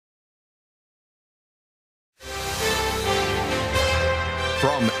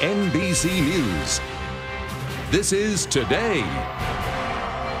From NBC News, this is Today.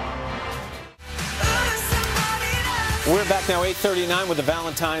 We're back now, 8:39, with the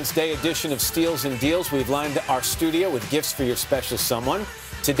Valentine's Day edition of Steals and Deals. We've lined our studio with gifts for your special someone.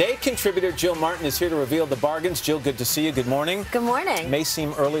 Today, contributor Jill Martin is here to reveal the bargains. Jill, good to see you. Good morning. Good morning. It may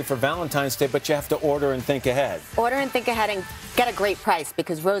seem early for Valentine's Day, but you have to order and think ahead. Order and think ahead and get a great price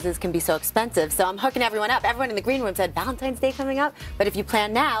because roses can be so expensive. So I'm hooking everyone up. Everyone in the green room said Valentine's Day coming up, but if you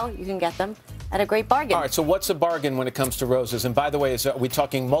plan now, you can get them at a great bargain. All right, so what's a bargain when it comes to roses? And by the way, are we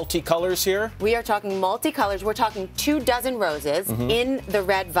talking multicolors here? We are talking multicolors. We're talking 24 roses in the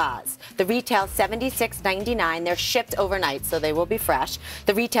red vase. The retail $76.99. They're shipped overnight, so they will be fresh.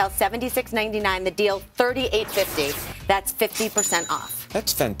 The retail $76.99. The deal $38.50. That's 50% off.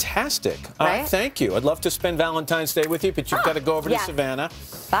 That's fantastic. Right? Thank you. I'd love to spend Valentine's Day with you, but you've got to go over to Savannah.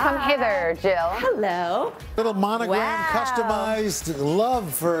 Bye. Come hither, Jill. Hello. Little monogram, Wow. customized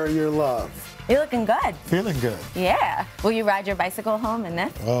love for your love. You're looking good. Feeling good. Yeah. Will you ride your bicycle home in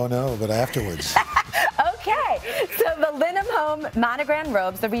this? Oh, no, but afterwards. Okay. So the Linum Home monogram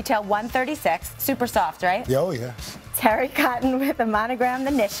robes, the retail $136. Super soft, right? Oh, yes. Terry cotton with a monogrammed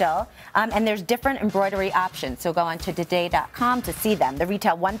initial. And there's different embroidery options. So go on to today.com to see them. The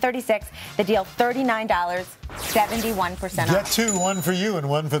retail $136. The deal $39. 71% Get off. two, one for you and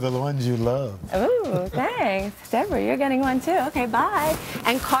one for the ones you love. Ooh, thanks. Deborah, you're getting one too. Okay, bye.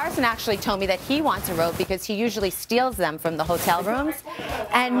 And Carson actually told me that he wants a robe because he usually steals them from the hotel rooms.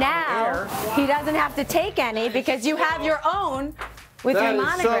 And now he doesn't have to take any because you have your own with your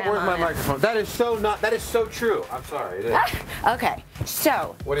monogram Where's my on it. microphone? That is so true. I'm sorry. It is. Okay,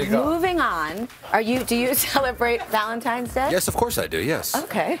 so What do you got? moving on, do you celebrate Valentine's Day? Yes, of course I do. Yes.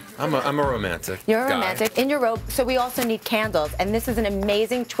 Okay. I'm a romantic. You're a guy. romantic in your robe, so we also need candles, and this is an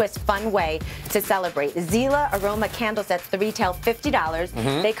amazing twist, fun way to celebrate. Zila Aroma candle sets, the retail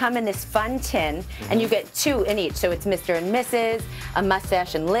 $50. They come in this fun tin, and you get two in each. So it's Mr. and Mrs., a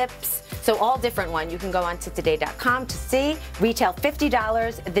mustache and lips. So all different one. You can go on to today.com to see. Retail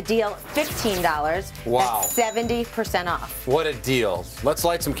 $50, the deal $15. Wow. That's 70% off. What a deal. Let's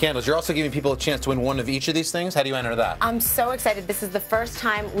light some candles. You're also giving people a chance to win one of each of these things. How do you enter that? I'm so excited. This is the first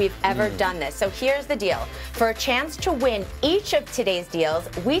time we've ever done this. So here's the deal. For a chance to win each of today's deals,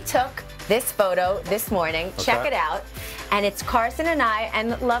 we took this photo this morning. Okay. Check it out. And it's Carson and I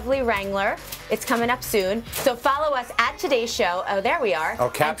and lovely Wrangler. It's coming up soon. So follow us at Today's Show. Oh, there we are. Oh,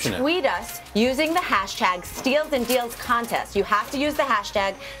 caption and it. tweet us using the hashtag Steals and Deals Contest. You have to use the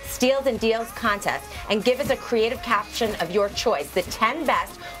hashtag Steals and Deals Contest and give us a creative caption of your choice. The 10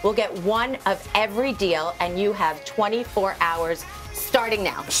 best will get one of every deal, and you have 24 hours starting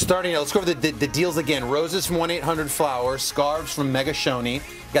now. Starting now, let's go over the deals again. Roses from 1-800-Flowers, scarves from Mega Shoney.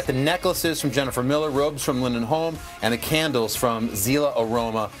 You got the necklaces from Jennifer Miller, robes from Linum Home, and the candles from Zila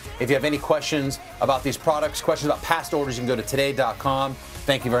Aroma. If you have any questions about these products, questions about past orders, you can go to today.com.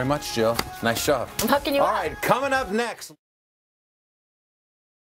 Thank you very much, Jill. Nice job. I'm hooking you up. All right, coming up next.